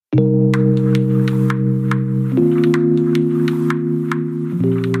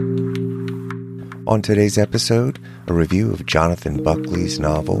On today's episode, a review of Jonathan Buckley's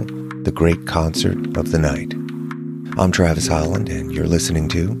novel, The Great Concert of the Night. I'm Travis Holland, and you're listening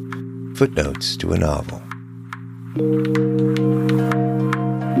to Footnotes to a Novel.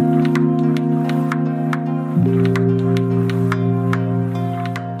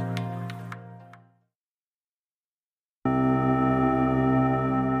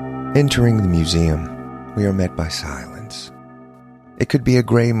 Entering the museum, we are met by silence. It could be a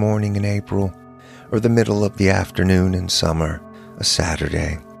gray morning in April, or the middle of the afternoon in summer, a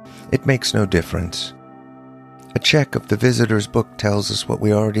Saturday. It makes no difference. A check of the visitor's book tells us what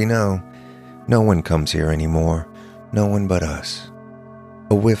we already know. No one comes here anymore, no one but us.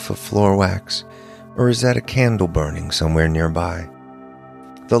 A whiff of floor wax, or is that a candle burning somewhere nearby?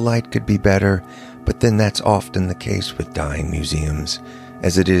 The light could be better, but then that's often the case with dying museums,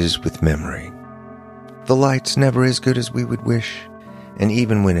 as it is with memory. The light's never as good as we would wish, and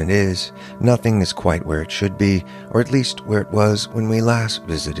even when it is, nothing is quite where it should be, or at least where it was when we last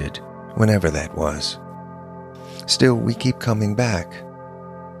visited, whenever that was. Still, we keep coming back.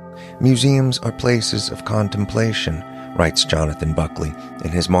 Museums are places of contemplation, writes Jonathan Buckley in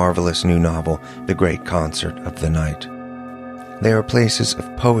his marvelous new novel, The Great Concert of the Night. They are places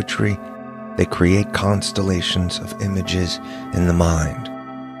of poetry. They create constellations of images in the mind.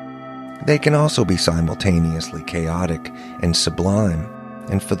 They can also be simultaneously chaotic and sublime,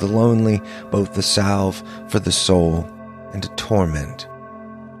 and for the lonely, both the salve for the soul and a torment.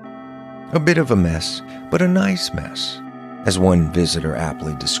 A bit of a mess, but a nice mess, as one visitor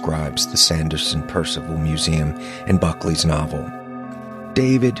aptly describes the Sanderson Percival Museum in Buckley's novel.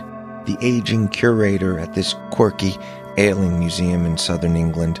 David, the aging curator at this quirky, ailing museum in southern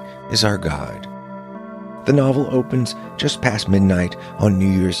England, is our guide. The novel opens just past midnight on New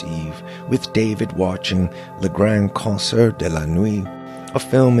Year's Eve, with David watching Le Grand Concert de la Nuit, a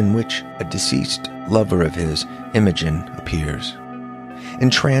film in which a deceased lover of his, Imogen, appears.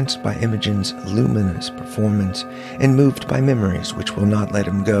 Entranced by Imogen's luminous performance and moved by memories which will not let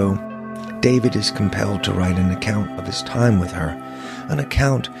him go, David is compelled to write an account of his time with her, an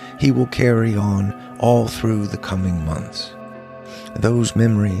account he will carry on all through the coming months. Those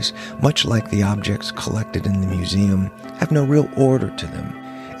memories, much like the objects collected in the museum, have no real order to them,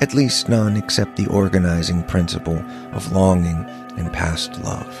 at least none except the organizing principle of longing and past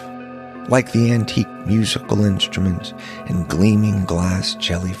love. Like the antique musical instruments and gleaming glass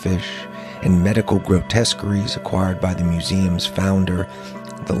jellyfish and medical grotesqueries acquired by the museum's founder,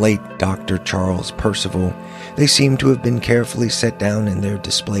 the late Dr. Charles Percival, they seem to have been carefully set down in their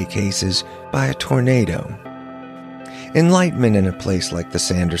display cases by a tornado. Enlightenment in a place like the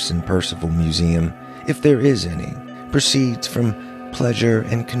Sanderson Percival Museum, if there is any, proceeds from pleasure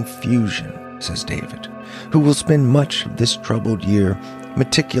and confusion, says David, who will spend much of this troubled year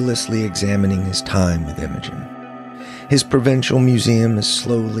meticulously examining his time with Imogen. His provincial museum is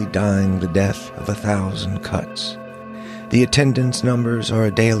slowly dying the death of 1,000 cuts. The attendance numbers are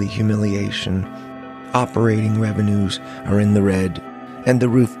a daily humiliation, operating revenues are in the red, and the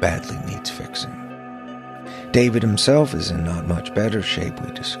roof badly needs fixing. David himself is in not much better shape,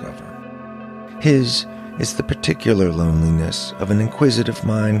 we discover. His is the particular loneliness of an inquisitive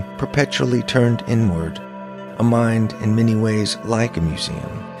mind perpetually turned inward, a mind in many ways like a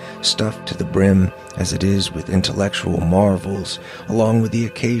museum, stuffed to the brim as it is with intellectual marvels, along with the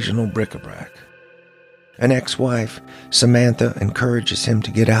occasional bric-a-brac. An ex-wife, Samantha, encourages him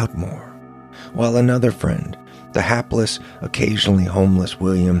to get out more, while another friend, the hapless, occasionally homeless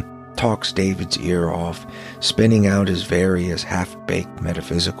William, talks David's ear off, spinning out his various half-baked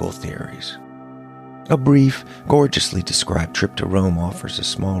metaphysical theories. A brief, gorgeously described trip to Rome offers a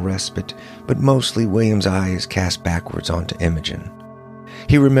small respite, but mostly William's eye is cast backwards onto Imogen.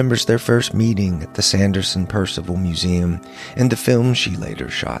 He remembers their first meeting at the Sanderson Percival Museum and the film she later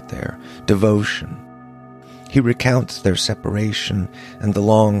shot there, Devotion. He recounts their separation and the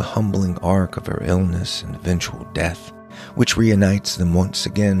long, humbling arc of her illness and eventual death, which reunites them once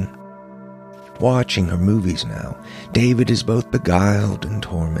again. Watching her movies now, David is both beguiled and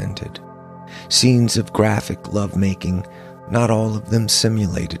tormented. Scenes of graphic lovemaking, not all of them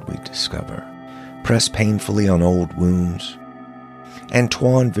simulated, we discover, press painfully on old wounds.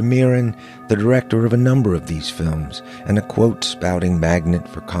 Antoine Vermeuren, the director of a number of these films, and a quote-spouting magnet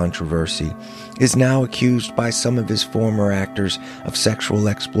for controversy, is now accused by some of his former actors of sexual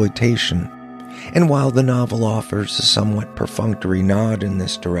exploitation. And while the novel offers a somewhat perfunctory nod in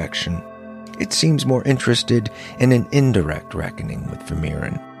this direction, it seems more interested in an indirect reckoning with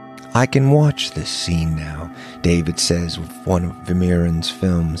Vermeuren. I can watch this scene now, David says with one of Vermeuren's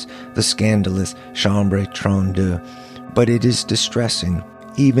films, the scandalous Chambre 32, but it is distressing,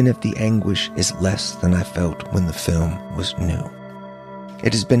 even if the anguish is less than I felt when the film was new.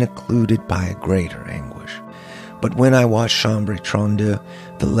 It has been occluded by a greater anguish. But when I watch Chambre étendue,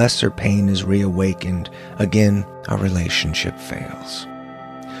 the lesser pain is reawakened. Again, our relationship fails.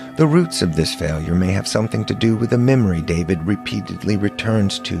 The roots of this failure may have something to do with a memory David repeatedly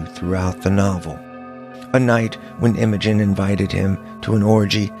returns to throughout the novel. A night when Imogen invited him to an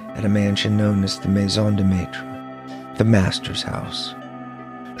orgy at a mansion known as the Maison de Maître, the master's house.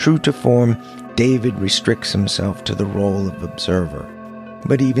 True to form, David restricts himself to the role of observer,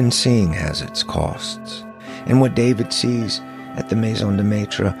 but even seeing has its costs. And what David sees at the Maison de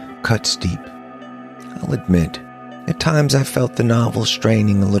Maître cuts deep. I'll admit, at times I felt the novel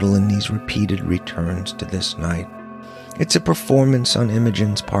straining a little in these repeated returns to this night. It's a performance on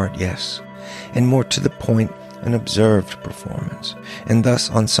Imogen's part, yes, and more to the point, an observed performance, and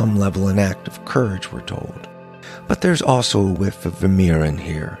thus on some level an act of courage, we're told. But there's also a whiff of Vermeer in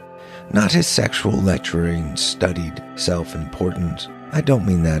here. Not his sexual lecturing, studied self-importance. I don't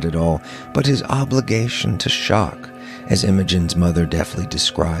mean that at all, but his obligation to shock, as Imogen's mother deftly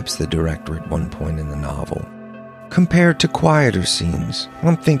describes the director at one point in the novel. Compared to quieter scenes,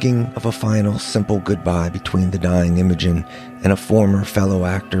 I'm thinking of a final, simple goodbye between the dying Imogen and a former fellow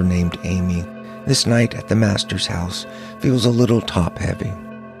actor named Amy. This night at the master's house feels a little top-heavy.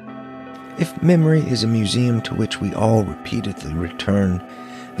 If memory is a museum to which we all repeatedly return,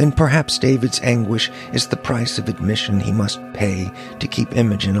 then perhaps David's anguish is the price of admission he must pay to keep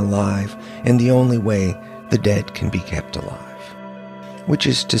Imogen alive, and the only way the dead can be kept alive. Which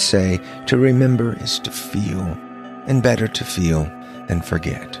is to say, to remember is to feel, and better to feel than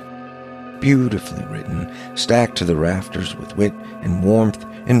forget. Beautifully written, stacked to the rafters with wit and warmth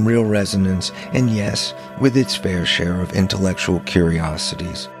and real resonance, and yes, with its fair share of intellectual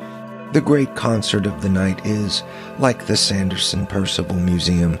curiosities. The great concert of the night is, like the Sanderson Percival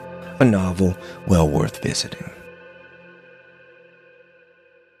Museum, a novel well worth visiting.